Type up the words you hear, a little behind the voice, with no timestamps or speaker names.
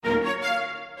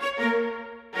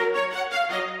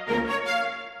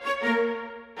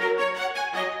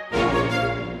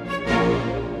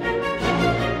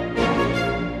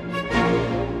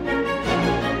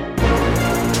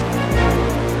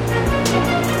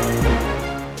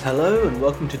Hello and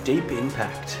welcome to Deep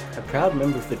Impact, a proud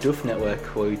member of the Doof Network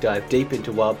where we dive deep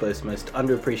into Wildbow's most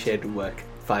underappreciated work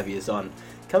 5 years on.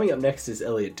 Coming up next is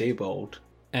Elliot Diebold.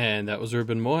 And that was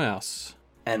Reuben Morehouse.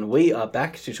 And we are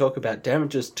back to talk about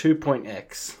Damages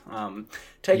 2.x.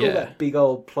 Take all that big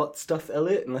old plot stuff,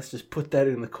 Elliot, and let's just put that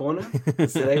in the corner.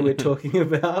 Today we're talking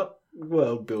about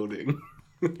world building.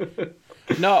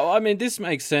 No, I mean, this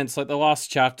makes sense. Like the last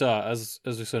chapter, as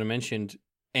we sort of mentioned,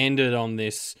 ended on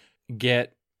this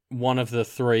get one of the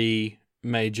three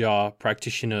major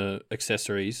practitioner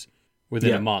accessories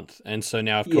within a month. And so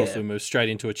now, of course, we move straight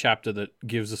into a chapter that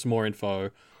gives us more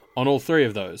info on all three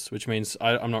of those, which means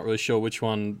I'm not really sure which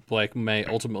one Blake may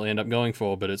ultimately end up going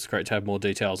for, but it's great to have more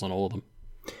details on all of them.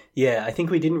 Yeah, I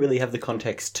think we didn't really have the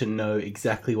context to know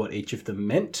exactly what each of them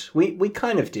meant. We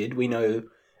kind of did. We know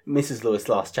Mrs. Lewis'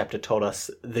 last chapter told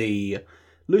us the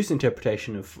loose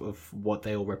interpretation of what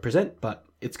they all represent, but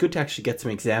it's good to actually get some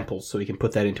examples so we can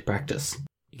put that into practice.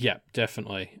 Yeah,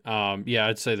 definitely.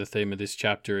 I'd say the theme of this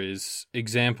chapter is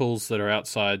examples that are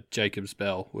outside Jacob's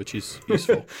bell, which is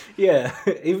useful. Yeah,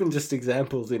 even just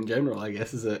examples in general, I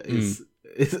guess, is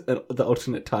the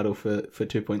alternate title for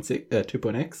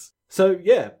 2.x. So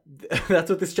yeah, that's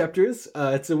what this chapter is.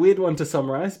 It's a weird one to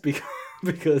summarize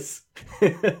because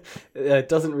it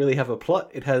doesn't really have a plot.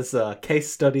 It has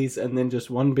case studies and then just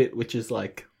one bit which is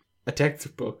like a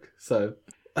textbook. So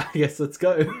I guess let's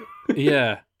go.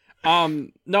 Yeah.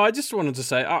 No, I just wanted to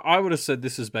say, I would have said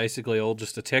this is basically all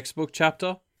just a textbook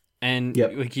chapter. And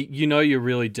like, you're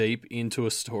really deep into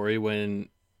a story when,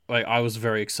 like, I was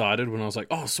very excited when I was like,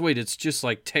 oh, sweet, it's just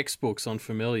like textbooks on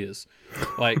familiars.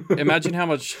 Like, imagine how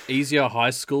much easier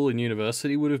high school and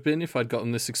university would have been if I'd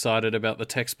gotten this excited about the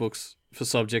textbooks for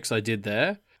subjects I did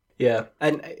there. Yeah,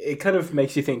 and it kind of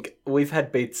makes you think, we've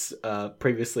had beats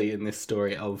previously in this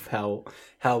story of how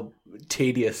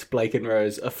tedious Blake and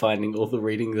Rose are finding all the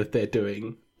reading that they're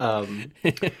doing.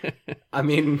 I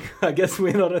mean, I guess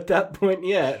we're not at that point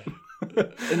yet.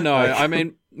 No, I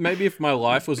mean, maybe if my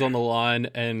life was on the line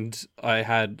and I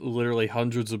had literally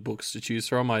hundreds of books to choose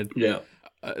from,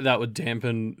 that would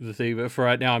dampen the thing. But for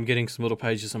right now, I'm getting some little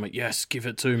pages. I'm like, yes, give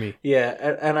it to me.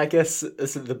 Yeah, and I guess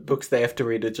the books they have to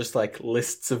read are just like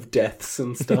lists of deaths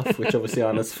and stuff, which obviously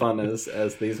aren't as fun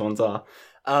as these ones are.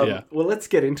 Well, let's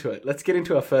get into it. Let's get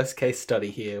into our first case study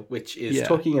here, which is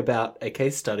talking about a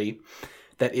case study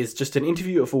that is just an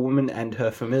interview of a woman and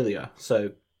her familiar.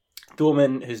 So the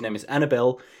woman, whose name is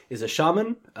Annabelle, is a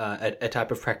shaman, a type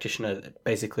of practitioner that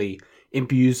basically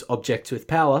imbues objects with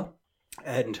power.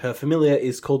 And her familiar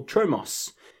is called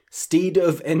Tromos, steed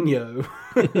of Enyo.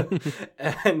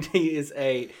 And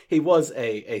he was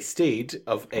a steed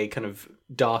of a kind of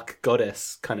dark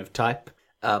goddess kind of type.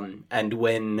 And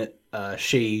when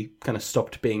she kind of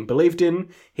stopped being believed in,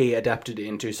 he adapted it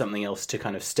into something else to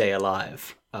kind of stay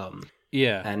alive.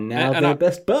 And now they're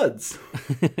best buds.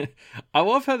 I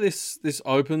love how this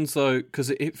opens, though, because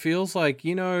it feels like,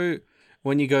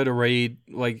 when you go to read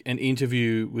like an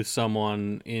interview with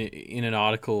someone in an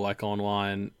article like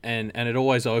online, and it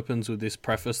always opens with this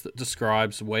preface that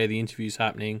describes where the interview's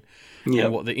happening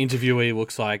and what the interviewee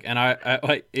looks like, and I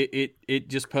like it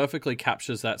just perfectly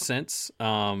captures that sense.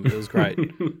 It was great.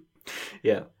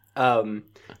 Yeah.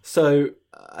 So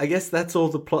I guess that's all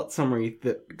the plot summary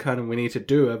that kind of we need to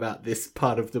do about this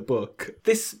part of the book.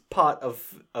 This part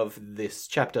of this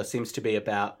chapter seems to be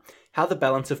about how the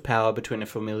balance of power between a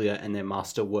familiar and their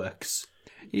master works.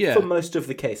 Yeah. For most of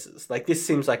the cases. Like, this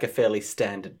seems like a fairly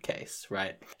standard case,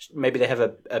 right? Maybe they have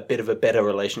a bit of a better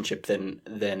relationship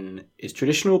than is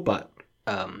traditional, but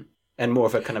and more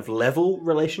of a kind of level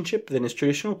relationship than is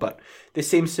traditional, but this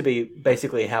seems to be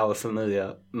basically how a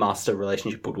familiar master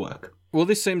relationship would work. Well,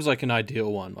 this seems like an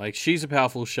ideal one. Like, she's a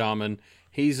powerful shaman,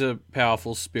 he's a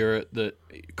powerful spirit that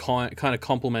kind of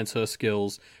complements her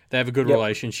skills. They have a good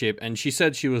relationship, and she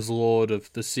said she was lord of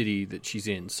the city that she's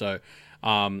in. So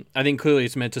I think clearly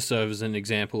it's meant to serve as an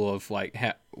example of like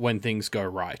when things go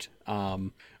right,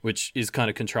 which is kind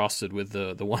of contrasted with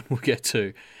the one we'll get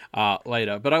to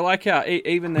later. But I like how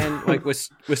even then, like we're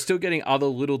still getting other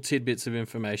little tidbits of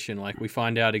information. Like we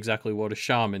find out exactly what a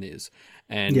shaman is,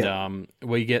 and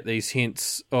we get these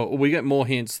hints, or we get more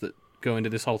hints that go into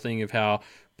this whole thing of how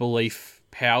belief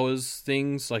powers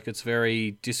things. Like it's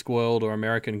very Discworld or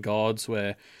American Gods,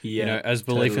 where as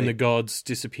belief in the gods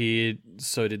disappeared,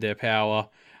 so did their power.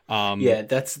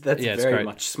 That's very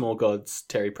much Small Gods,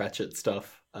 Terry Pratchett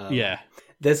stuff.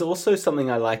 There's also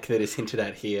something I like that is hinted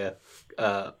at here,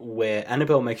 where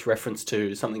Annabelle makes reference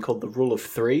to something called the Rule of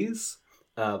Threes.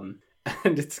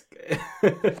 and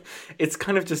it's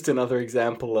kind of just another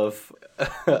example of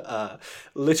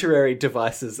literary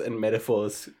devices and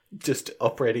metaphors just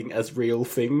operating as real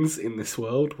things in this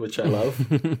world, which I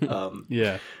love.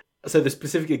 Yeah. So the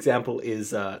specific example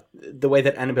is the way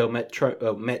that Annabelle met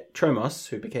Tromos,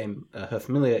 who became her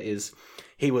familiar, is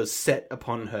he was set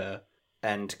upon her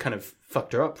and kind of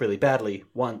fucked her up really badly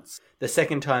once. The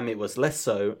second time it was less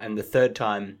so, and the third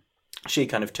time she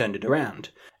kind of turned it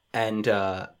around. And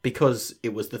because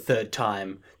it was the third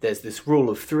time, there's this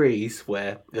rule of threes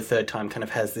where the third time kind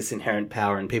of has this inherent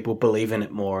power and people believe in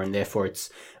it more, and therefore it's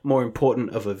more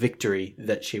important of a victory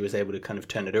that she was able to kind of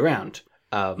turn it around.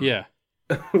 Yeah.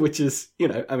 Which is,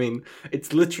 I mean,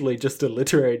 it's literally just a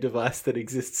literary device that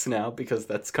exists now because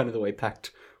that's kind of the way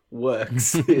Pact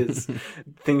works, is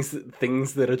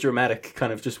things that are dramatic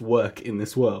kind of just work in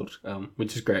this world,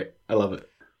 which is great. I love it.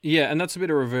 Yeah, and that's a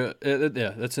bit of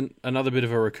another bit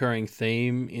of a recurring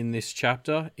theme in this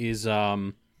chapter is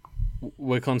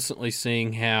we're constantly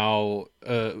seeing how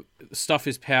stuff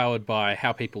is powered by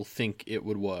how people think it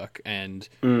would work, and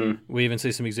we even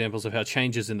see some examples of how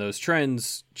changes in those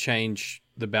trends change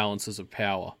the balances of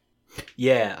power.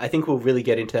 Yeah, I think we'll really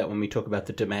get into that when we talk about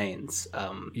the domains.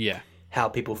 How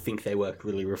people think they work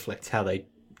really reflects how they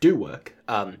do work.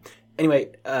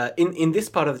 Anyway, in this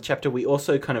part of the chapter, we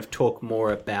also kind of talk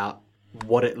more about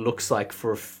what it looks like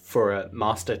for a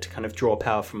master to kind of draw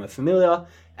power from a familiar,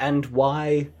 and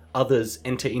why others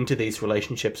enter into these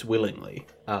relationships willingly.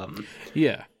 So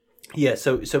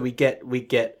we get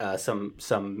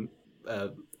some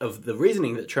of the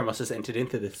reasoning that Tromos has entered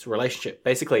into this relationship.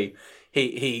 Basically,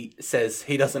 he says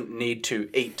he doesn't need to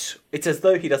eat. It's as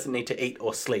though he doesn't need to eat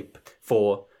or sleep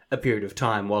for a period of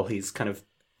time while he's kind of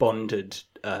bonded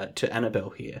to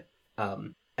Annabelle here.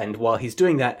 And while he's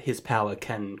doing that, his power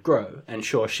can grow. And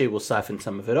sure, she will siphon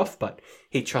some of it off, but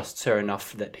he trusts her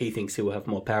enough that he thinks he will have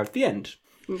more power at the end.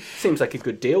 Seems like a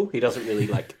good deal. He doesn't really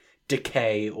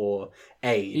decay or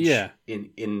age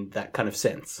in that kind of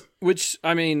sense. Which,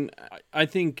 I mean, I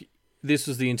think this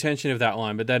was the intention of that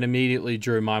line, but that immediately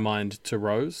drew my mind to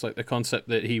Rose, like the concept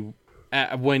that he,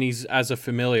 when he's as a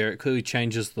familiar, it clearly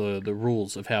changes the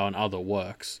rules of how an other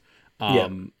works.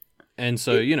 And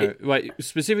so,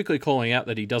 specifically calling out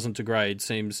that he doesn't degrade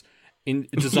seems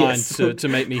designed to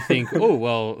make me think, oh,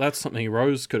 well, that's something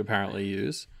Rose could apparently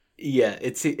use. Yeah,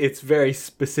 it's very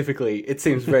specifically, it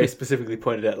seems very specifically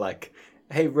pointed at, like,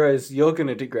 hey, Rose, you're going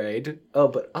to degrade. Oh,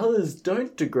 but others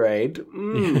don't degrade.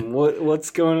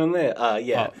 What's going on there?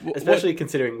 Especially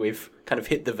considering we've kind of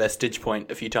hit the vestige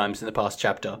point a few times in the past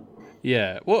chapter.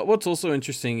 Yeah. What's also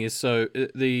interesting is, so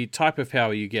the type of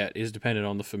power you get is dependent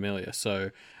on the familiar. So,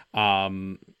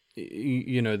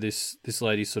 this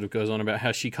lady sort of goes on about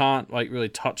how she can't really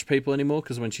touch people anymore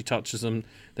because when she touches them,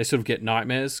 they sort of get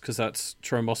nightmares because that's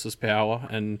Tromos's power,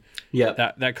 and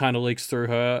that kind of leaks through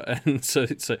her, and so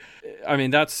I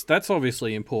mean that's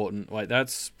obviously important. Like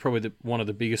that's probably one of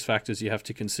the biggest factors you have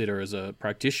to consider as a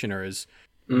practitioner is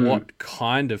what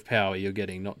kind of power you're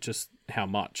getting, not just how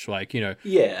much. Like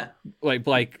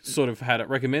Blake sort of had it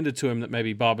recommended to him that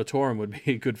maybe Barbatorum would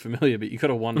be a good familiar, but you got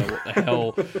to wonder what the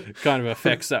hell kind of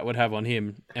effects that would have on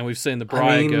him. And we've seen the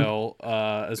Briar Girl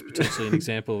as potentially an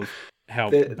example of how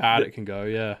bad it can go.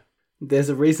 Yeah, there's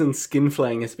a reason skin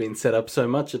flaying has been set up so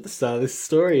much at the start of this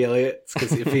story, Elliot. It's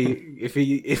because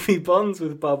if he bonds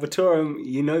with Barbatorum,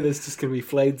 there's just going to be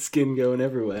flayed skin going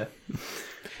everywhere.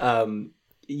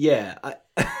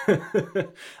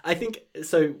 I think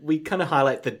so. We kind of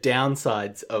highlight the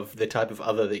downsides of the type of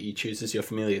other that you choose as your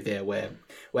familiar there, where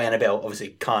Annabelle obviously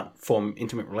can't form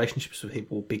intimate relationships with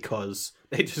people because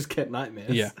they just get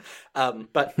nightmares. Yeah.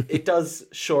 But it does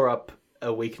shore up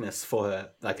a weakness for her,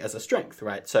 like as a strength,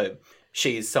 right? So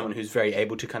she's someone who's very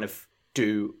able to kind of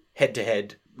do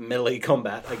head-to-head melee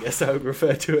combat, I guess I would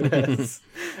refer to it as.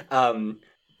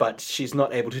 But she's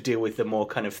not able to deal with the more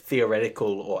kind of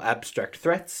theoretical or abstract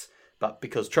threats. But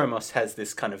because Tromos has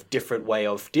this kind of different way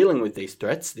of dealing with these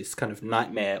threats, this kind of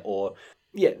nightmare or,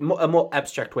 a more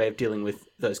abstract way of dealing with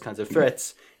those kinds of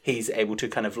threats, he's able to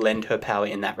kind of lend her power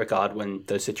in that regard when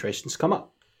those situations come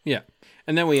up. Yeah.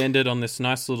 And then we ended on this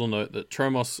nice little note that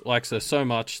Tromos likes her so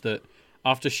much that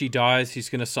after she dies, he's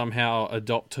going to somehow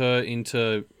adopt her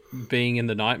into being in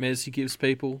the nightmares he gives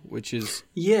people, which is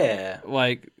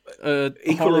like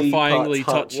horrifyingly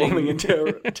touching and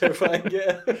terrifying.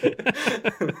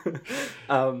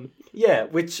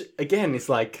 Which again is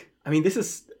like, I mean, this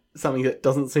is something that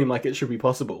doesn't seem like it should be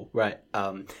possible, right?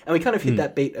 And we kind of hit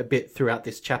that beat a bit throughout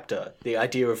this chapter, the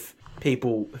idea of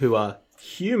people who are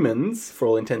humans for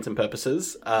all intents and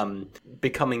purposes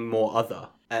becoming more other.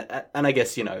 And I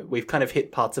guess, we've kind of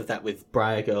hit parts of that with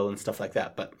Briar Girl and stuff like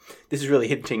that, but this is really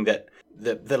hinting that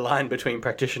the line between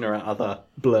practitioner and other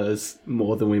blurs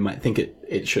more than we might think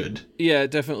it should. Yeah,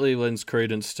 it definitely lends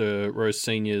credence to Rose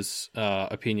Senior's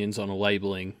opinions on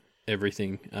labeling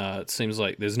everything. It seems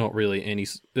like there's not really any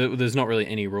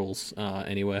rules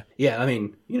anywhere. Yeah, I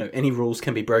mean, any rules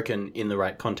can be broken in the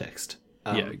right context.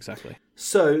 Yeah, exactly.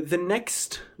 So the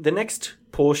next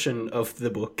portion of the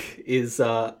book is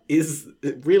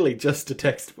really just a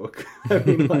textbook. I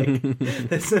mean,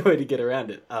 there's no way to get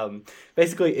around it.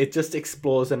 Basically, it just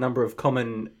explores a number of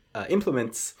common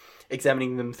implements,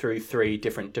 examining them through 3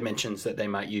 different dimensions that they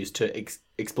might use to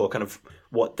explore kind of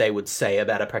what they would say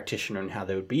about a practitioner and how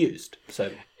they would be used.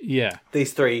 So yeah,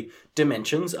 these 3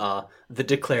 dimensions are the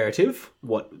declarative,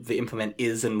 what the implement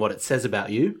is and what it says about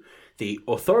you, the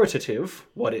authoritative,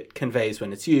 what it conveys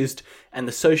when it's used, and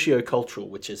the socio-cultural,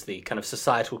 which is the kind of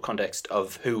societal context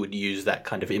of who would use that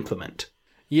kind of implement.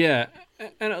 Yeah,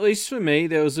 and at least for me,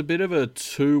 there was a bit of a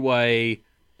two-way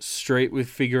street with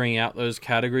figuring out those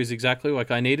categories exactly. Like,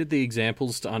 I needed the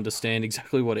examples to understand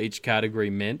exactly what each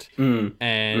category meant,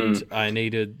 and I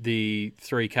needed the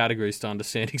 3 categories to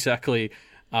understand exactly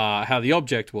how the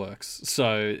object works.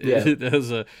 So there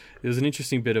was an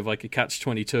interesting bit of like a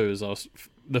catch-22 as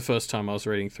the first time I was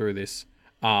reading through this.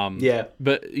 But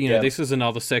this is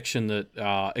another section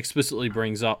that explicitly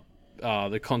brings up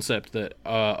the concept that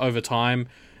over time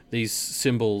these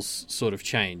symbols sort of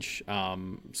change.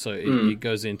 So it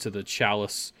goes into the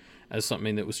chalice as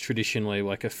something that was traditionally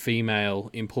like a female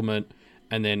implement,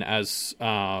 and then as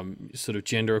sort of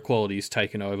gender equality has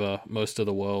taken over most of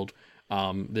the world,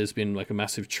 there's been like a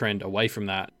massive trend away from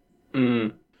that.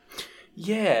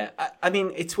 Yeah, I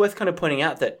mean, it's worth kind of pointing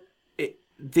out that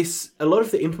a lot of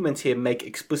the implements here make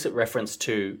explicit reference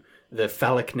to the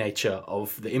phallic nature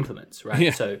of the implements, right?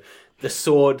 Yeah. So the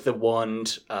sword, the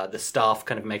wand, the staff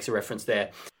kind of makes a reference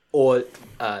there. Or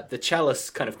the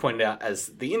chalice kind of pointed out as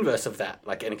the inverse of that,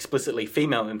 like an explicitly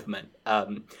female implement,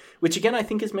 which again I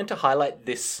think is meant to highlight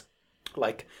this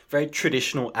like very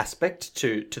traditional aspect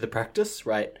to the practice,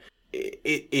 right?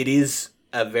 It is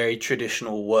a very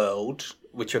traditional world,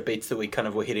 which are beats that we kind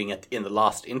of were hitting in the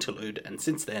last interlude and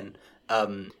since then.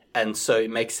 And so it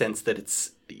makes sense that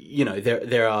it's,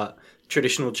 there are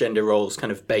traditional gender roles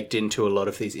kind of baked into a lot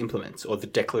of these implements, or the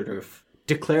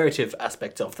declarative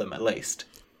aspects of them at least.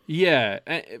 Yeah,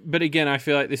 but again, I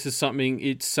feel like this is something,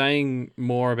 it's saying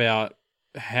more about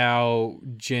how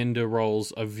gender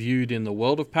roles are viewed in the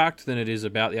world of Pact than it is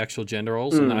about the actual gender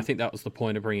roles. And I think that was the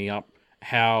point of bringing up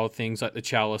how things like the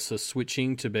chalice are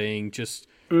switching to being just,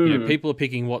 people are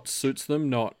picking what suits them,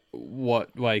 not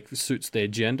what like suits their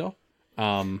gender.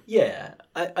 Yeah,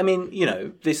 I mean,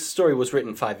 this story was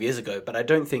written 5 years ago, but I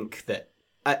don't think that...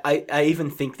 I even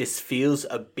think this feels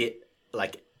a bit,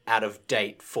 like, out of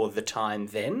date for the time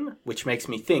then, which makes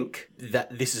me think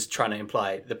that this is trying to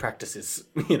imply the practice is,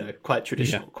 quite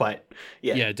traditional, quite...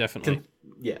 Yeah, definitely.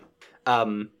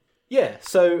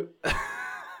 So...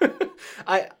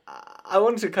 I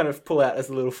wanted to kind of pull out as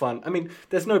a little fun. I mean,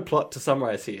 there's no plot to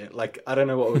summarize here. Like, I don't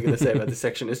know what we're going to say about this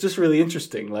section. It's just really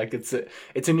interesting. Like, it's an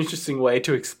interesting way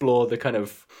to explore the kind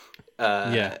of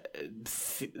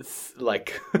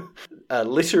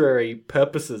literary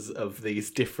purposes of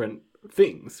these different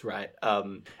things, right?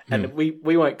 And we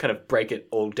won't kind of break it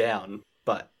all down,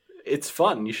 but it's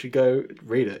fun. You should go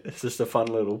read it. It's just a fun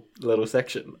little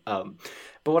section.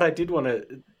 But what I did want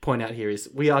to point out here is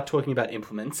we are talking about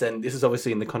implements, and this is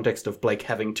obviously in the context of Blake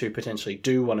having to potentially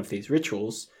do one of these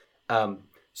rituals.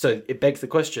 So it begs the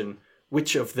question,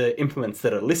 which of the implements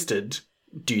that are listed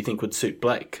do you think would suit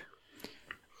Blake?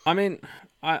 I mean,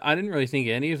 I didn't really think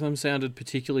any of them sounded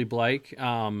particularly Blake.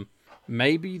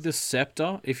 Maybe the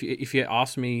scepter, if you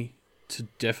asked me to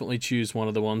definitely choose one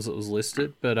of the ones that was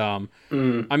listed. But, I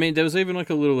mean, there was even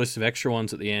like a little list of extra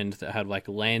ones at the end that had like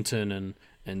lantern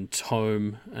and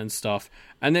tome and stuff.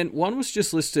 And then one was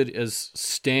just listed as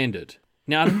standard.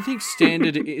 Now, I don't think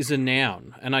standard is a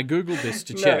noun, and I Googled this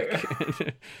to check.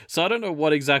 So I don't know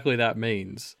what exactly that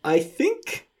means. I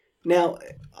think... Now,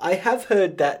 I have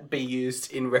heard that be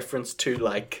used in reference to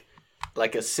like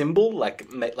a symbol, like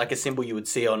a symbol you would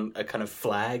see on a kind of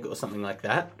flag or something like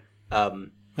that.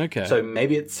 Okay. So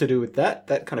maybe it's to do with that.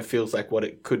 That kind of feels like what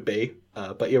it could be.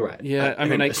 But you're right. Yeah, I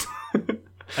mean,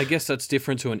 I guess that's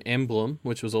different to an emblem,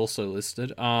 which was also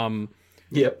listed.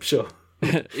 Yep, sure.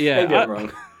 Yeah, maybe I'm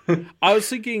wrong. I was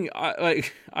thinking, I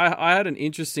had an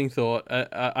interesting thought.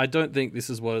 I don't think this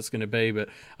is what it's going to be, but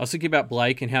I was thinking about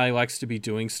Blake and how he likes to be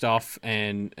doing stuff,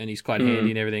 and he's quite handy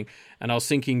and everything. And I was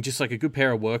thinking just like a good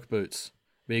pair of work boots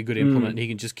be a good implement, and he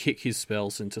can just kick his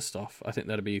spells into stuff. I think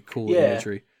that'd be a cool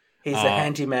imagery. He's a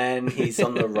handyman. He's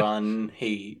on the run.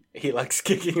 He likes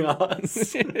kicking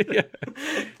ass. Yeah.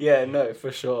 Yeah, no,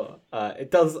 for sure.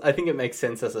 It does. I think it makes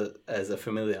sense as a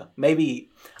familiar. Maybe.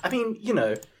 I mean,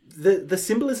 the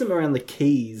symbolism around the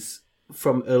keys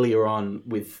from earlier on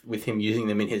with him using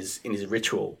them in his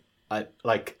ritual. I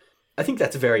think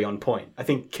that's very on point. I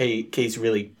think keys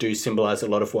really do symbolize a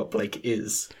lot of what Blake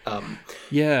is.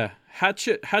 Yeah.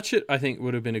 Hatchet, I think,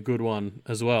 would have been a good one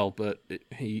as well, but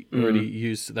he already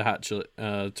used the hatchet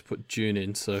to put June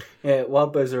in. So yeah,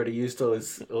 Wildbow's already used all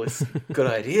his good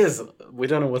ideas. We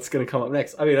don't know what's going to come up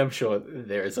next. I mean, I'm sure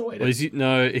there is a way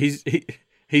to.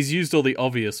 He's used all the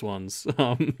obvious ones.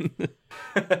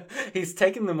 He's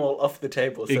taken them all off the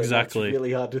table, so exactly. It's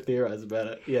really hard to theorize about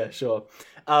it. Yeah, sure.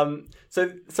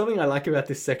 So something I like about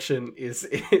this section is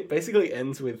it basically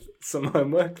ends with some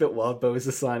homework that Wildbow is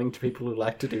assigning to people who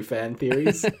like to do fan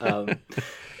theories.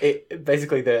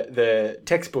 Basically, the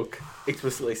textbook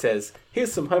explicitly says,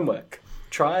 here's some homework.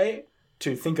 Try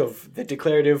to think of the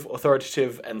declarative,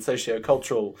 authoritative, and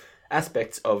socio-cultural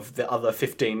aspects of the other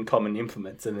 15 common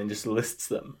implements, and then just lists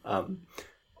them. I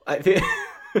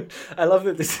love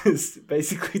that this is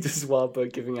basically just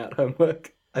Wildbow giving out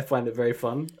homework. I find it very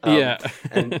fun. Yeah.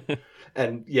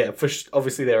 and yeah,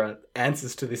 obviously there are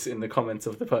answers to this in the comments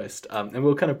of the post. And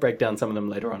we'll kind of break down some of them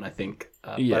later on, I think.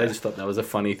 But I just thought that was a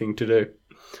funny thing to do.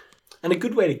 And a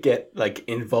good way to get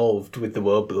involved with the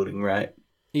world building, right?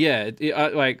 Yeah,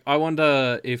 I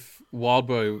wonder if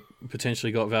Wildbow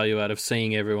potentially got value out of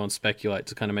seeing everyone speculate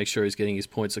to kind of make sure he's getting his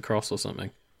points across or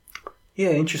something. Yeah,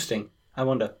 interesting. I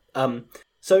wonder.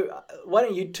 So why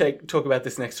don't you talk about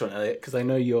this next one, Elliot? Because I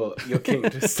know you're keen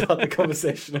to start the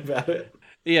conversation about it.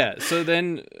 Yeah. So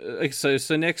then, so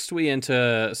next we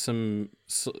enter some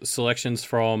selections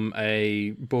from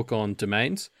a book on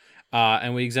domains,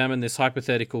 and we examine this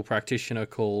hypothetical practitioner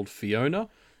called Fiona,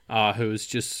 who has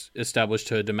just established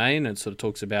her domain and sort of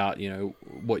talks about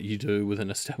what you do with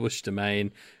an established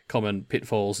domain, common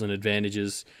pitfalls and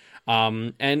advantages,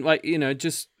 and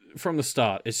just from the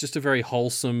start, it's just a very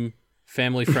wholesome,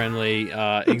 family-friendly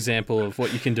example of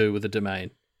what you can do with a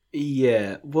domain.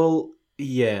 Yeah, well,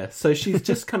 yeah. So she's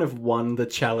just kind of won the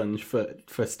challenge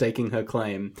for staking her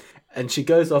claim, and she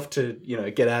goes off to,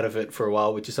 get out of it for a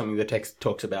while, which is something the text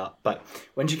talks about. But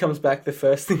when she comes back, the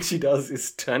first thing she does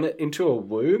is turn it into a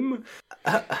womb.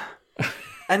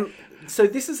 And so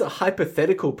this is a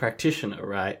hypothetical practitioner,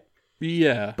 right?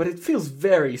 Yeah. But it feels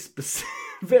very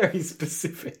very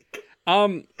specific.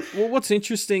 Well, what's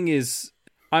interesting is,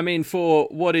 for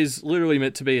what is literally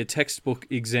meant to be a textbook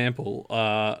example,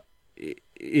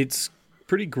 it's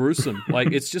pretty gruesome.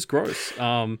 It's just gross.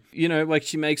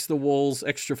 She makes the walls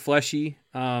extra fleshy,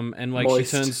 and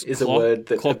Moist she turns is a word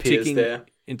that clock appears ticking there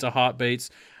into heartbeats.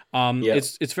 Yep.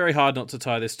 It's very hard not to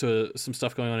tie this to some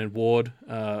stuff going on in Ward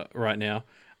right now.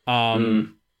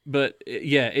 But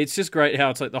yeah, it's just great how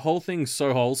it's the whole thing's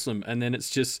so wholesome, and then it's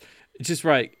just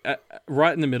right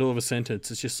in the middle of a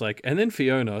sentence. It's just and then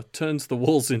Fiona turns the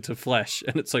walls into flesh,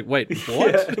 and it's wait,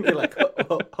 what? Yeah, and you're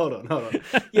hold on.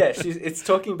 Yeah, it's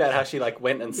talking about how she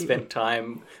went and spent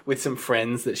time with some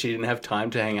friends that she didn't have time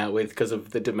to hang out with because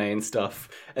of the domain stuff,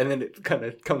 and then it kind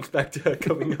of comes back to her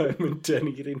coming home and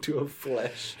turning it into a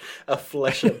flesh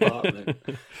apartment.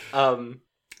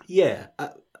 Yeah.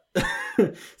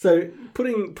 So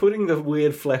putting the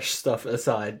weird flesh stuff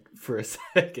aside for a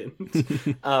second,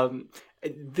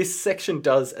 this section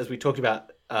does, as we talked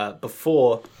about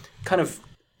before, kind of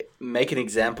make an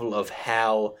example of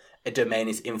how a domain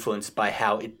is influenced by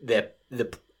how the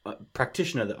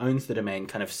practitioner that owns the domain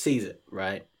kind of sees it,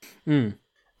 right?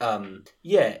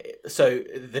 Yeah, so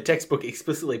the textbook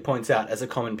explicitly points out as a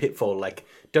common pitfall,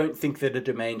 don't think that a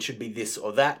domain should be this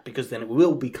or that, because then it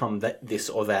will become this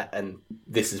or that, and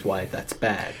this is why that's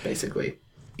bad, basically.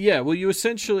 Yeah, well, you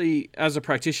essentially, as a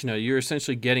practitioner, you're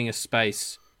essentially getting a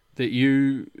space that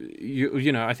you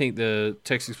I think the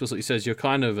text explicitly says you're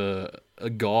kind of a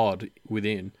god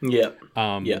within. Yeah.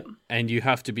 And you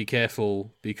have to be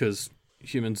careful because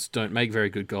humans don't make very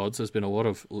good gods. There's been a lot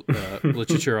of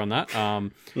literature on that.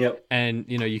 Yep. And,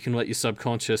 you can let your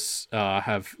subconscious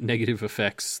have negative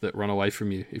effects that run away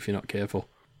from you if you're not careful.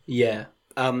 Yeah.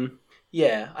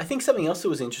 Yeah. I think something else that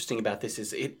was interesting about this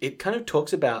is it kind of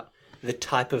talks about the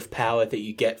type of power that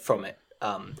you get from it.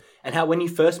 And how when you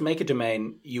first make a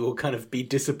domain, you will kind of be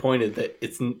disappointed that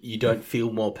you don't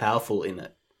feel more powerful in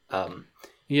it.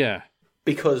 Yeah.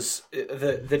 Because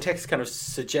the text kind of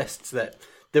suggests that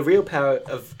the real power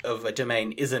of a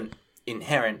domain isn't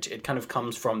inherent. It kind of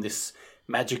comes from this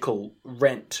magical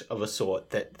rent of a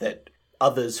sort that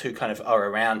others who kind of are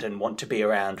around and want to be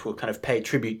around will kind of pay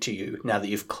tribute to you now that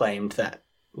you've claimed that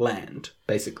land,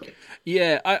 basically.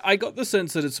 Yeah, I got the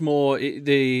sense that it's more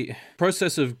the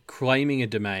process of claiming a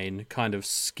domain kind of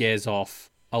scares off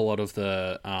a lot of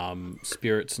the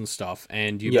spirits and stuff,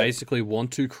 and you basically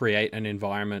want to create an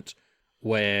environment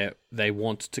where they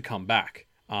want to come back.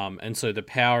 And so the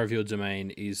power of your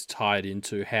domain is tied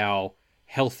into how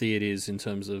healthy it is in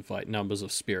terms of like numbers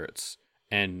of spirits.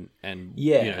 And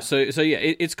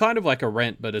it's kind of like a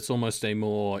rent, but it's almost a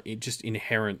more just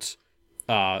inherent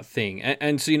thing.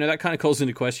 And so, that kind of calls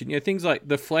into question, things like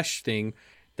the flesh thing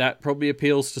that probably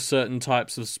appeals to certain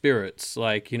types of spirits.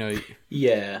 Like, you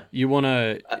want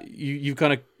to, you've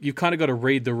kind of got to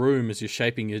read the room as you're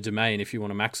shaping your domain if you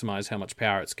want to maximize how much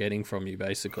power it's getting from you,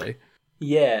 basically.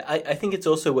 Yeah, I think it's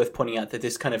also worth pointing out that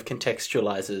this kind of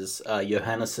contextualizes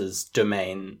Johannes's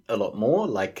domain a lot more.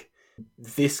 Like,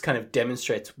 this kind of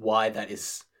demonstrates why that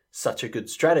is such a good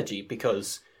strategy,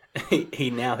 because he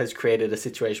now has created a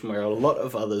situation where a lot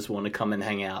of others want to come and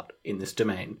hang out in this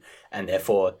domain, and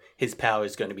therefore his power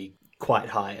is going to be quite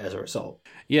high as a result.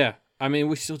 Yeah, I mean,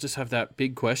 we still just have that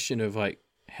big question of, like,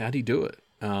 how'd he do it?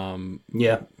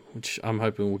 Which I'm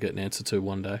hoping we'll get an answer to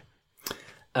one day.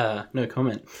 No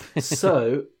comment.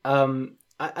 So,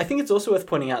 I think it's also worth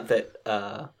pointing out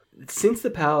that since the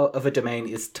power of a domain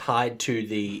is tied to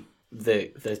the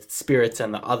spirits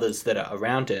and the others that are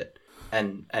around it,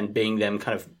 and being them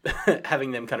kind of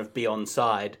having them kind of be on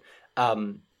side,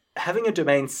 having a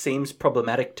domain seems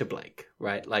problematic to Blake,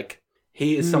 right? Like,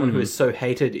 he is someone who is so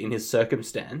hated in his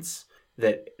circumstance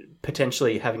that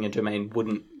potentially having a domain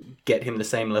wouldn't get him the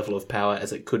same level of power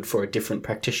as it could for a different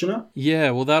practitioner.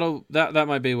 Yeah, well, that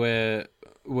might be where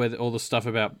all the stuff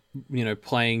about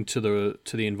playing to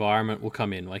the environment will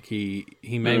come in. Like, he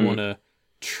may want to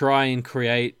try and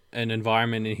create an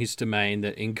environment in his domain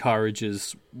that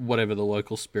encourages whatever the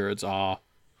local spirits are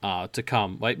to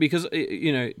come. Like, because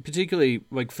particularly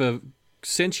like for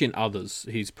sentient others,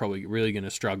 he's probably really going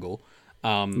to struggle.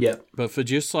 But for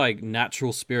just like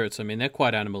natural spirits, I mean, they're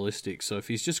quite animalistic. So if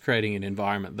he's just creating an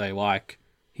environment they like,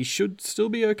 he should still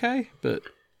be okay. But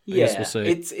I guess we'll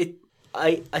see.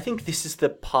 I think this is the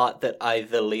part that I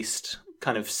the least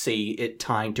kind of see it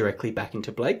tying directly back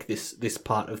into Blake. This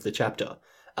part of the chapter,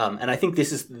 and I think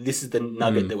this is the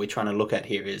nugget that we're trying to look at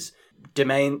here is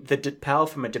domain. The power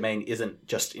from a domain isn't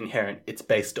just inherent; it's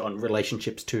based on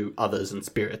relationships to others and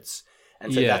spirits,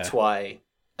 and so that's why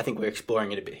I think we're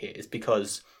exploring it a bit here, is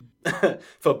because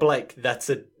for Blake, that's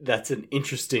an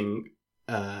interesting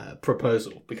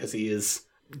proposal, because he is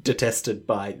detested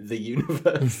by the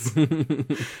universe.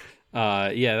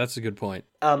 That's a good point.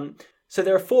 So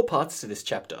there are 4 parts to this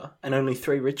chapter and only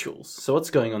 3 rituals. So what's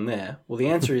going on there? Well, the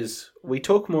answer is we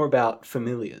talk more about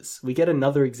familiars. We get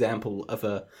another example of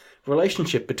a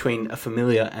relationship between a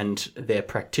familiar and their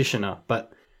practitioner,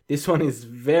 but this one is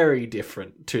very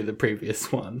different to the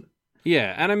previous one.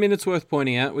 Yeah, and I mean, it's worth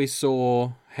pointing out, we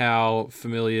saw how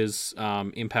familiars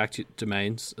impact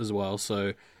domains as well.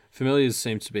 So familiars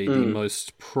seem to be the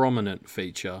most prominent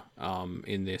feature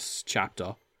in this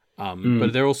chapter.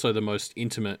 But they're also the most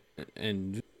intimate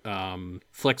and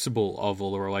flexible of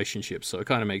all the relationships. So it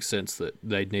kind of makes sense that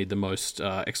they'd need the most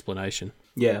explanation.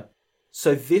 Yeah.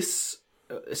 So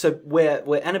where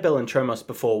Annabelle and Chomos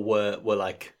before were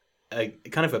like a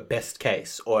kind of a best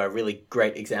case or a really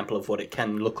great example of what it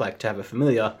can look like to have a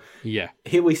familiar. Yeah.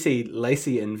 Here we see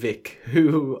Lacey and Vic,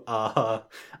 who are,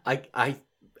 I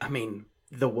mean,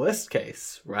 the worst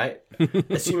case, right?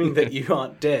 Assuming that you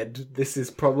aren't dead, this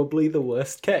is probably the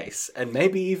worst case. And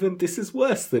maybe even this is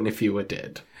worse than if you were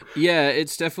dead. Yeah,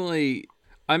 it's definitely...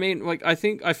 I mean, like, I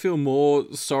think I feel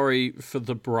more sorry for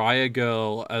the Briar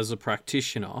girl as a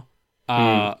practitioner,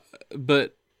 but,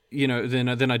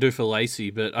 than I do for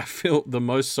Lacey. But I feel the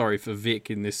most sorry for Vic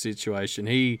in this situation.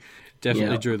 He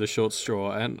definitely drew the short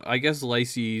straw. And I guess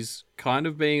Lacey's kind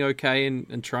of being okay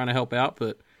and trying to help out,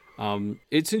 but...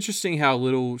 it's interesting how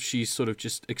little she sort of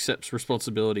just accepts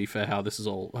responsibility for how this is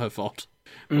all her fault.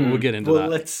 We'll get into that.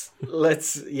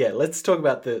 Let's talk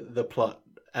about the plot,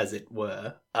 as it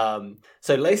were.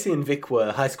 So Lacey and Vic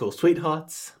were high school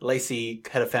sweethearts. Lacey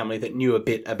had a family that knew a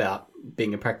bit about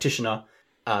being a practitioner,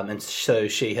 and so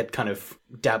she had kind of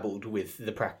dabbled with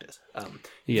the practice.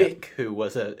 Vic, who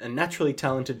was a naturally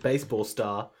talented baseball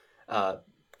star,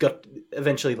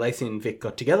 eventually Lacey and Vic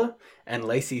got together, and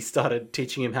Lacey started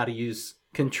teaching him how to use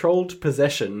controlled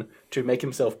possession to make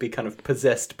himself be kind of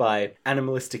possessed by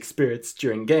animalistic spirits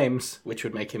during games, which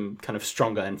would make him kind of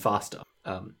stronger and faster,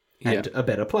 and a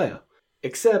better player.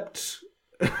 Except,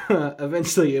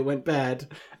 eventually it went bad.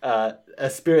 A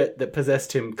spirit that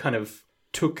possessed him kind of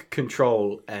took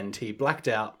control, and he blacked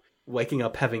out, waking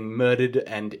up having murdered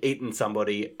and eaten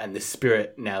somebody, and this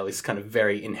spirit now is kind of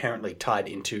very inherently tied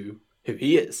into who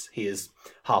he is. He is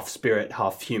half spirit,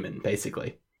 half human,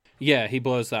 basically. Yeah, he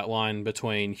blurs that line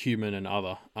between human and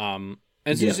other. And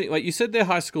it's interesting, like you said, they're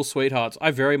high school sweethearts.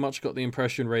 I very much got the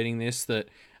impression reading this that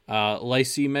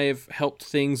Lacey may have helped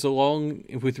things along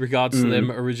with regards to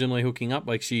them originally hooking up.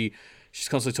 Like she's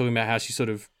constantly talking about how she sort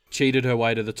of cheated her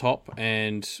way to the top,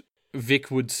 and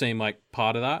Vic would seem like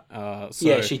part of that.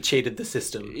 Yeah, she cheated the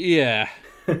system. Yeah.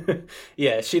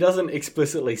 Yeah, she doesn't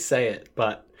explicitly say it,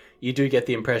 but you do get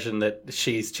the impression that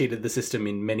she's cheated the system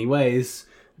in many ways.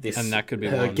 And that could be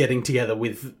her one. Getting together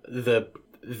with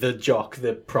the jock,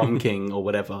 the prom king or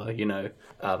whatever,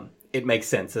 it makes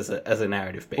sense as a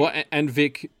narrative beat. Well, and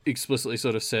Vic explicitly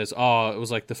sort of says, it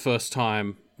was like the first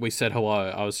time we said hello,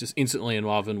 I was just instantly in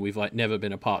love, and we've like never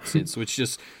been apart since, which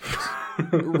just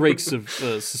reeks of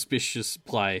suspicious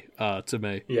play to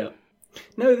me. Yeah.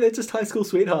 No, they're just high school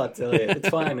sweethearts, Elliot. It's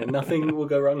fine, and nothing will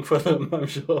go wrong for them, I'm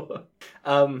sure.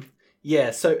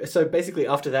 Yeah, so basically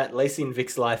after that, Lacey and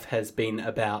Vic's life has been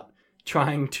about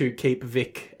trying to keep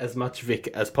as much Vic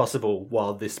as possible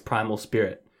while this primal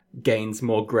spirit gains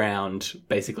more ground,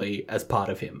 basically, as part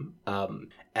of him.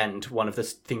 And one of the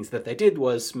things that they did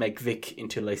was make Vic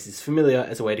into Lacey's familiar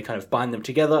as a way to kind of bind them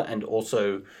together and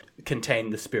also contain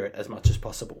the spirit as much as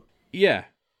possible. Yeah.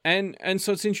 And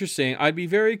so it's interesting. I'd be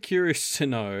very curious to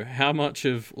know how much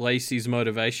of Lacey's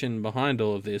motivation behind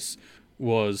all of this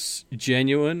was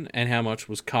genuine and how much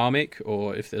was karmic,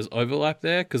 or if there's overlap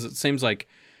there, because it seems like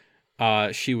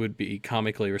she would be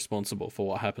karmically responsible for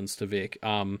what happens to Vic.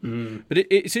 But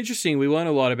it's interesting. We learn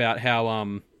a lot about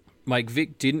how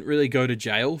Vic didn't really go to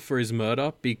jail for his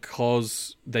murder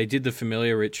because they did the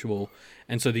familiar ritual,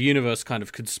 and so the universe kind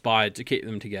of conspired to keep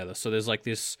them together. So there's like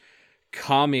this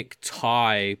karmic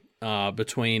tie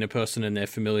between a person and their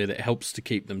familiar that helps to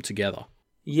keep them together.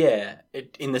 Yeah,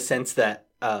 in the sense that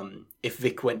if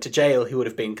Vic went to jail, he would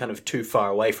have been kind of too far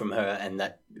away from her, and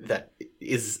that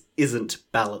isn't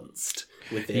balanced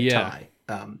with their tie.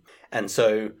 And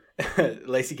so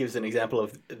Lacey gives an example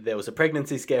of there was a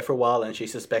pregnancy scare for a while, and she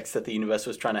suspects that the universe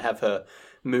was trying to have her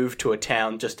move to a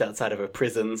town just outside of a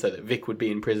prison so that Vic would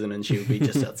be in prison and she would be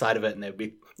just outside of it, and they'd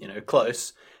be,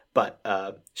 close. But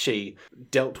she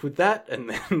dealt with that, and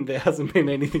then there hasn't been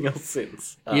anything else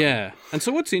since. Yeah. And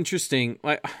so what's interesting,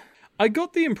 I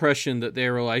got the impression that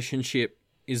their relationship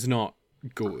is not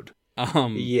good.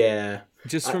 Yeah.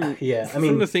 Just from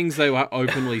from the things they were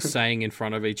openly saying in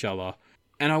front of each other.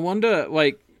 And I wonder,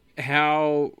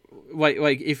 how,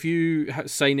 if you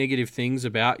say negative things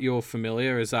about your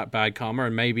familiar, is that bad karma?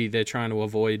 And maybe they're trying to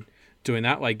avoid doing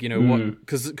that. What?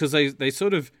 Because they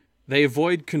sort of, they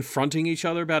avoid confronting each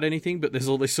other about anything, but there's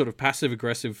all these sort of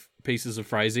passive-aggressive pieces of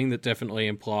phrasing that definitely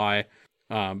imply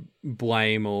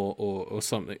blame or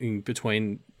something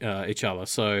between each other.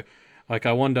 So,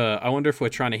 I wonder if we're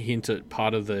trying to hint at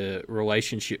part of the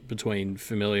relationship between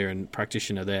familiar and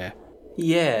practitioner there.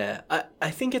 Yeah,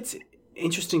 I think it's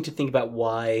interesting to think about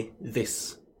why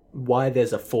there's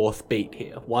a fourth beat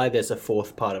here, why there's a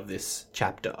fourth part of this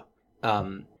chapter,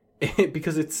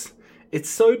 because it's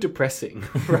so depressing,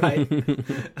 right?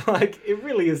 It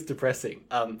really is depressing.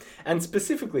 And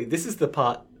specifically, this is the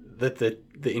part that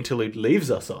the interlude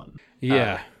leaves us on.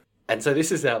 Yeah. And so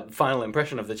this is our final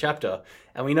impression of the chapter,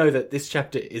 and we know that this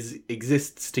chapter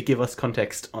exists to give us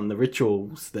context on the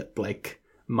rituals that Blake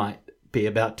might be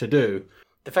about to do.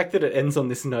 The fact that it ends on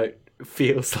this note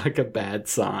feels like a bad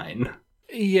sign.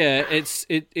 Yeah,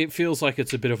 it feels like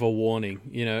it's a bit of a warning.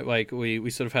 We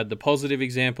sort of had the positive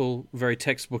example, very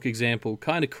textbook example,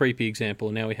 kind of creepy example,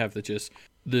 and now we have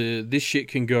this shit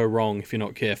can go wrong if you're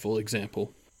not careful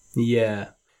example. Yeah.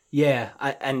 Yeah,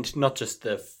 and not just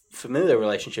the familiar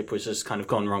relationship which has kind of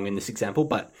gone wrong in this example,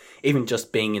 but even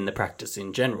just being in the practice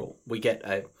in general. We get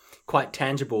a quite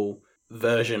tangible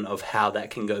version of how that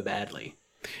can go badly.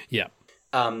 Yeah.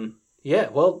 Yeah,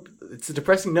 well, it's a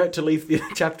depressing note to leave the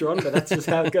chapter on, but that's just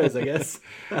how it goes, I guess.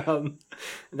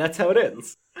 That's how it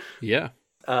ends. Yeah.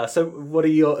 So what are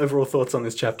your overall thoughts on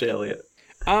this chapter, Elliot?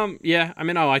 Yeah, I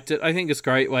liked it. I think it's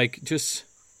great.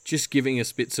 Just giving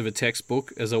us bits of a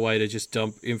textbook as a way to just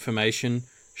dump information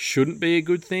shouldn't be a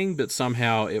good thing, but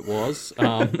somehow it was.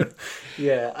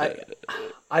 Yeah,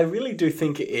 I really do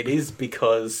think it is,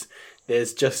 because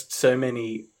there's just so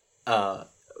many,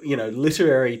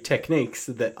 literary techniques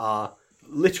that are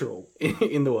literal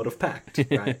in the world of Pact,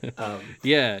 right?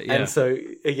 Yeah. And so,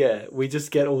 we just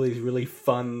get all these really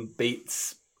fun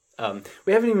beats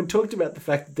We haven't even talked about the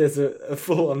fact that there's a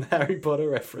full-on Harry Potter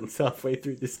reference halfway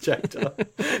through this chapter,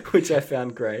 which I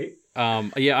found great.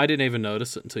 Yeah, I didn't even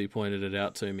notice it until you pointed it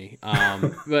out to me.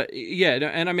 But yeah,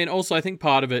 and I mean, also I think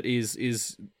part of it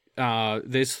is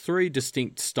there's 3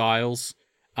 distinct styles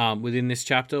within this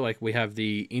chapter. Like we have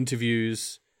the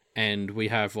interviews, and we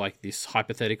have like this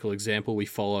hypothetical example we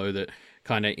follow that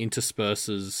kind of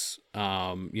intersperses,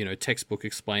 textbook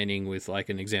explaining with like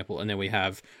an example, and then we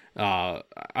have I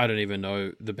don't even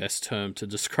know the best term to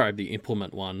describe the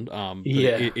implement one.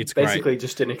 It's basically great.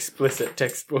 Just an explicit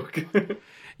textbook.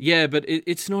 Yeah, but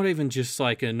it's not even just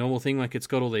like a normal thing. Like it's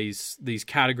got all these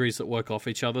categories that work off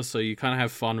each other, so you kind of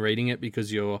have fun reading it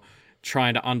because you're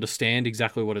trying to understand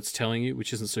exactly what it's telling you,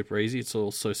 which isn't super easy. It's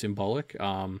all so symbolic.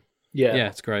 Yeah,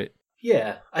 it's great.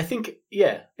 Yeah, I think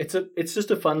it's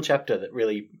just a fun chapter that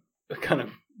really kind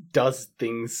of does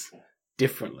things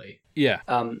differently. Yeah.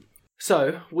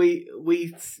 So we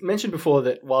mentioned before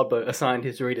that Wildboat assigned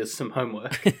his readers some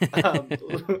homework,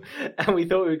 and we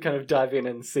thought we would kind of dive in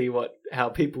and see how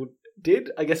people did.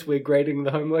 I guess we're grading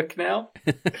the homework now.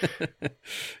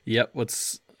 Yep.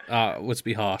 Let's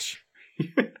be harsh.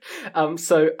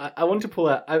 So I want to pull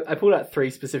out. I pulled out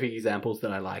 3 specific examples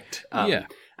that I liked. And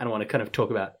I want to kind of talk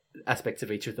about aspects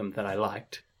of each of them that I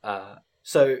liked.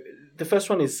 So the first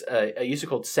one is a user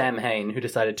called Sam Hain who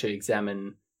decided to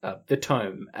examine the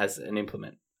tome as an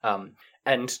implement,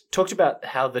 and talked about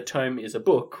how the tome is a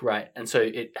book, right? And so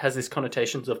it has these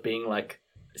connotations of being like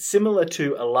similar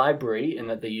to a library in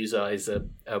that the user is a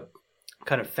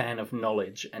kind of fan of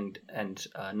knowledge and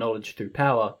knowledge through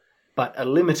power, but a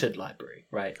limited library,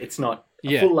 right? It's not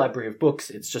a full library of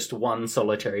books, it's just one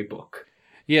solitary book.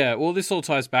 Yeah, well, this all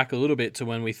ties back a little bit to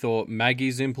when we thought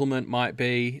Maggie's implement might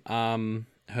be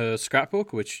her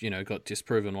scrapbook, which, got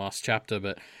disproven last chapter,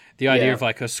 but the idea of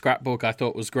like her scrapbook I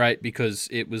thought was great because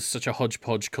it was such a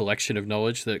hodgepodge collection of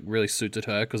knowledge that really suited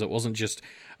her, because it wasn't just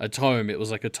a tome, it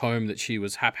was like a tome that she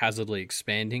was haphazardly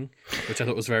expanding, which I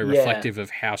thought was very reflective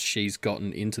of how she's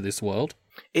gotten into this world.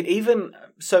 It even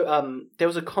there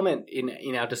was a comment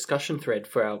in our discussion thread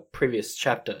for our previous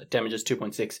chapter, Damages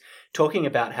 2.6, talking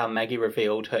about how Maggie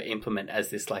revealed her implement as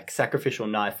this like sacrificial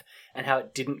knife and how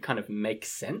it didn't kind of make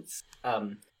sense.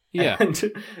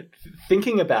 And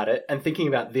thinking about it and thinking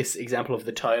about this example of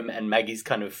the tome and Maggie's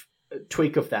kind of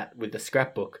tweak of that with the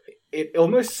scrapbook, it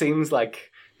almost seems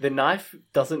like the knife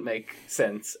doesn't make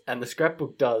sense and the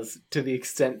scrapbook does, to the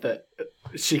extent that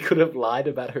she could have lied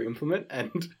about her implement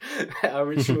and our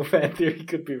original fan theory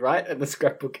could be right and the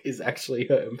scrapbook is actually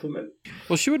her implement.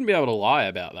 Well, she wouldn't be able to lie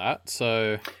about that,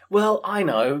 so... Well, I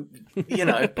know,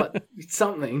 but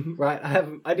something, right?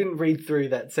 I didn't read through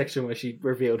that section where she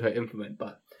revealed her implement,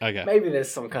 but maybe there's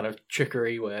some kind of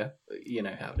trickery where, you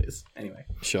know how it is. Anyway.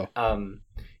 Sure.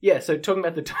 So talking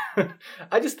about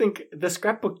I just think the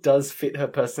scrapbook does fit her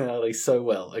personality so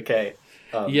well, okay?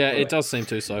 It does seem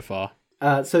to so far.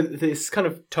 So this kind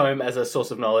of tome as a source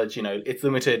of knowledge, it's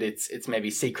limited, it's maybe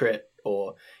secret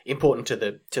or important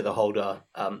to the holder,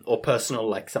 or personal,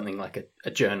 like something like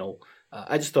a journal.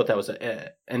 I just thought that was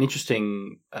an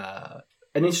interesting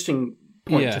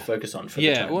point to focus on for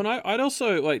the tome. Well, and I'd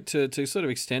also like to sort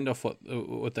of extend off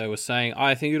what they were saying.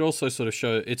 I think it also sort of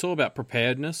show it's all about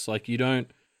preparedness. Like you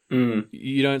don't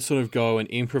sort of go and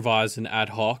improvise an ad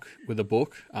hoc with a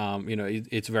book.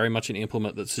 It's very much an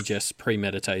implement that suggests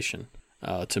premeditation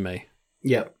to me.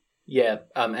 Yeah.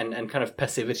 And kind of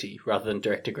passivity rather than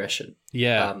direct aggression.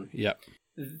 Yeah.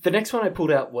 The next one I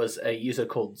pulled out was a user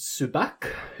called Subak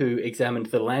who examined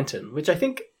the lantern, which I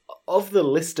think of the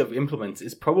list of implements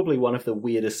is probably one of the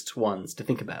weirdest ones to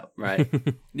think about, right?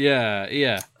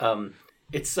 Yeah.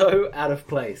 It's so out of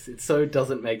place. It so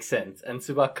doesn't make sense. And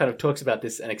Subak kind of talks about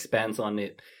this and expands on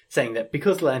it, saying that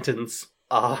because lanterns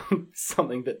are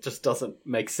something that just doesn't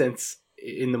make sense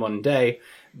in the modern day,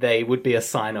 they would be a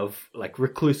sign of like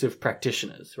reclusive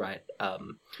practitioners, right?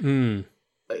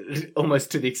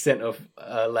 Almost to the extent of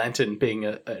a lantern being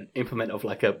an implement of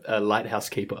like a lighthouse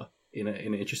keeper in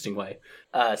an interesting way.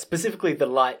 Specifically, the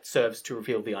light serves to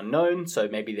reveal the unknown, so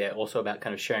maybe they're also about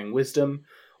kind of sharing wisdom,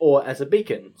 or as a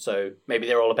beacon, so maybe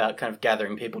they're all about kind of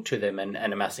gathering people to them and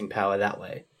amassing power that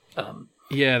way.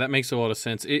 Yeah, that makes a lot of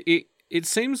sense. It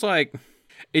seems like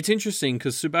it's interesting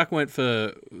because Subak went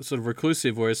for sort of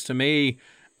reclusive, whereas to me,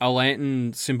 a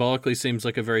lantern symbolically seems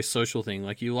like a very social thing.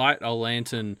 Like you light a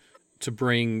lantern to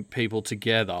bring people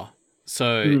together.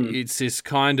 So it's this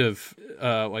kind of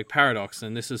like paradox,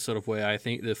 and this is sort of where I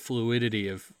think the fluidity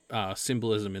of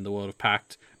symbolism in the world of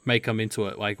Pact may come into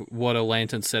it. Like what a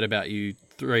lantern said about you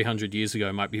 300 years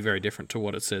ago might be very different to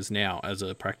what it says now as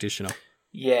a practitioner.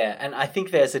 Yeah, and I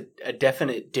think there's a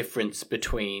definite difference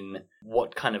between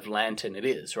what kind of lantern it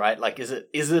is, right? Like, is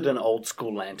it an old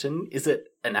school lantern? Is it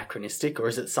anachronistic, or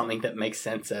is it something that makes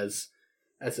sense as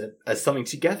something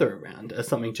to gather around, as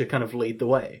something to kind of lead the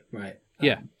way, right?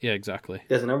 Yeah, exactly.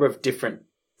 There's a number of different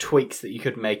tweaks that you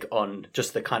could make on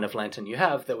just the kind of lantern you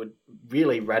have that would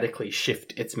really radically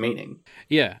shift its meaning.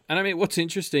 Yeah, and I mean, what's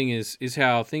interesting is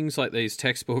how things like these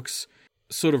textbooks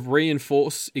sort of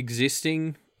reinforce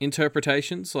existing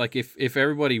interpretations. Like if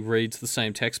everybody reads the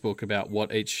same textbook about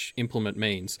what each implement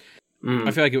means, I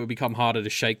feel like it would become harder to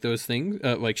shake those things,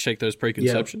 shake those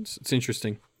preconceptions. Yeah. It's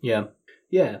interesting. Yeah.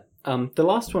 The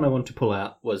last one I want to pull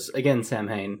out was, again, Sam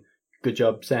Hain. Good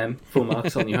job, Sam. Full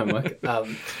marks on your homework.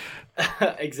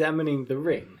 Examining the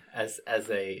ring as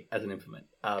an implement.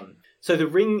 So the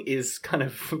ring is kind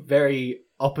of very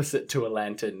opposite to a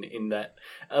lantern in that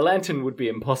a lantern would be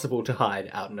impossible to hide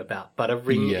out and about, but a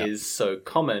ring is so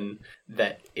common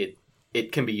that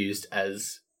it can be used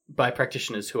by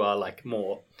practitioners who are like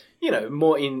more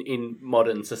in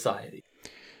modern society.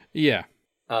 Yeah.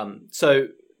 So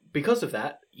because of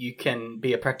that, you can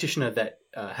be a practitioner that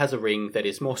has a ring that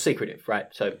is more secretive, right?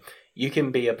 So you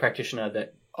can be a practitioner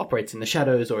that operates in the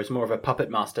shadows or is more of a puppet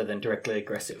master than directly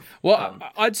aggressive. Well,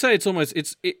 I'd say it's almost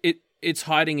it's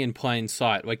hiding in plain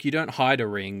sight. Like, you don't hide a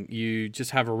ring; you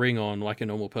just have a ring on like a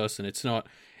normal person. It's not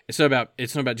about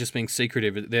just being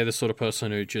secretive. They're the sort of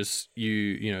person who just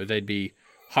they'd be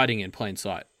hiding in plain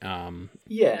sight.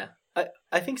 Yeah,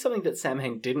 I think something that Sam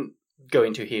Hain didn't go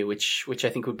into here, which I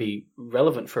think would be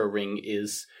relevant for a ring,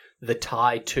 is the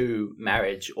tie to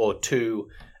marriage or to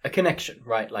a connection,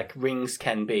 right? Like, rings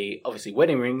can be obviously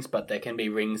wedding rings, but there can be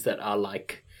rings that are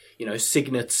like,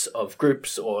 signets of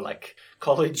groups or like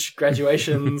college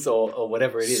graduations or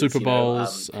whatever it is. Super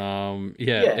Bowls.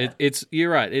 It's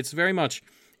you're right. It's very much,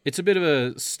 it's a bit of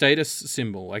a status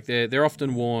symbol. Like, they're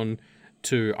often worn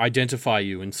to identify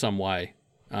you in some way.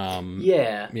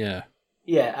 Yeah,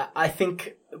 I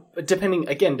think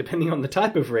depending on the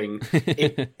type of ring,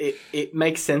 it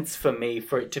makes sense for me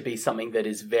for it to be something that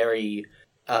is very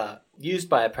used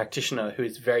by a practitioner who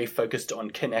is very focused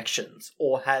on connections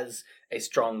or has a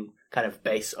strong kind of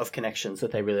base of connections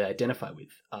that they really identify with.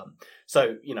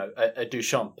 So a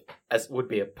Duchamp would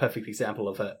be a perfect example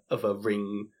of a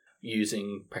ring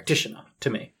using practitioner to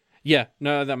me. Yeah,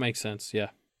 no, that makes sense. Yeah.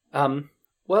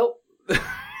 Well.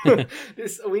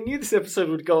 We knew this episode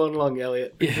would go on long,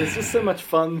 Elliot, because there's just so much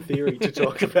fun theory to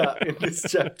talk about in this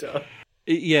chapter.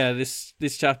 Yeah, this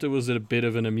chapter was at a bit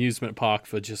of an amusement park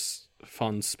for just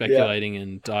fun speculating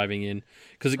and diving in,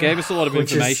 because it gave us a lot of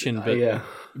information,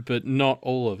 but not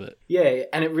all of it. Yeah,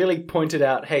 and it really pointed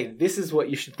out, hey, this is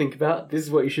what you should think about, this is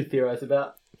what you should theorize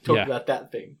about, talk about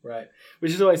that thing, right?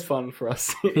 Which is always fun for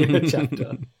us in a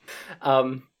chapter.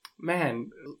 Man,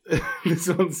 this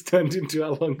one's turned into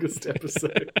our longest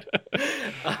episode.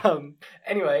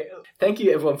 Anyway, thank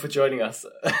you everyone for joining us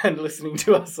and listening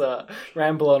to us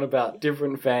ramble on about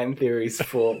different fan theories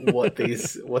for what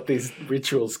these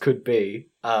rituals could be.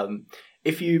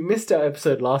 If you missed our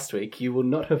episode last week, you will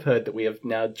not have heard that we have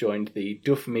now joined the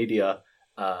Doof Media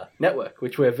network,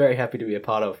 which we're very happy to be a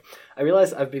part of. I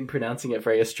realise I've been pronouncing it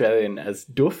very Australian as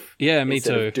Doof. Yeah, me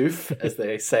too. Of Doof, as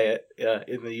they say it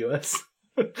in the US.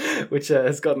 Which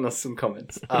has gotten us some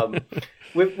comments.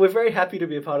 We're very happy to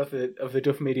be a part of the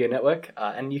Doof Media network,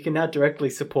 and you can now directly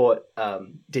support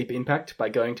Deep Impact by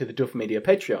going to the Doof Media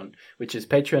Patreon, which is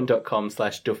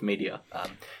patreon.com/doofmedia.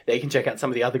 There you can check out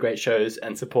some of the other great shows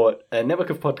and support a network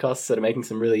of podcasts that are making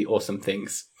some really awesome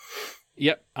things.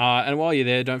 Yep, and while you're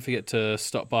there, don't forget to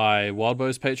stop by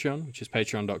Wildbow's Patreon, which is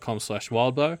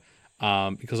patreon.com/wildbow.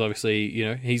 Because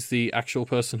obviously, he's the actual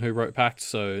person who wrote Pact,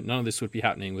 so none of this would be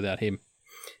happening without him.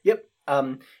 Yep.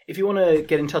 If you want to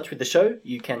get in touch with the show,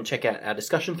 you can check out our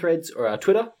discussion threads or our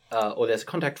Twitter, or there's a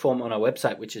contact form on our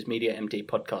website, which is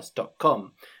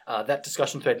mediamdpodcast.com. That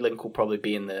discussion thread link will probably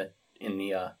be in the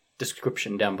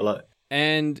description down below.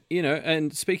 And,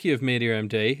 and speaking of Media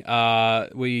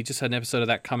MD, we just had an episode of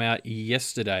that come out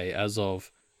yesterday as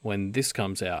of when this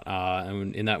comes out.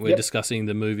 And in that we're discussing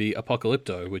the movie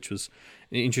Apocalypto, which was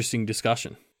an interesting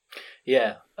discussion.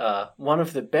 Yeah. One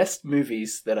of the best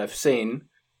movies that I've seen,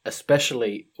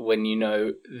 especially when you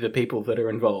know the people that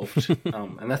are involved.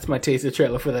 And that's my teaser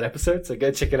trailer for that episode, so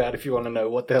go check it out if you want to know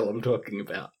what the hell I'm talking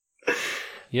about.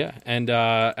 Yeah, and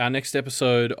our next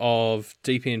episode of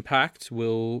Deep Impact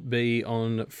will be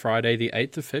on Friday the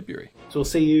 8th of February. So we'll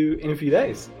see you in a few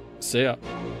days. See ya.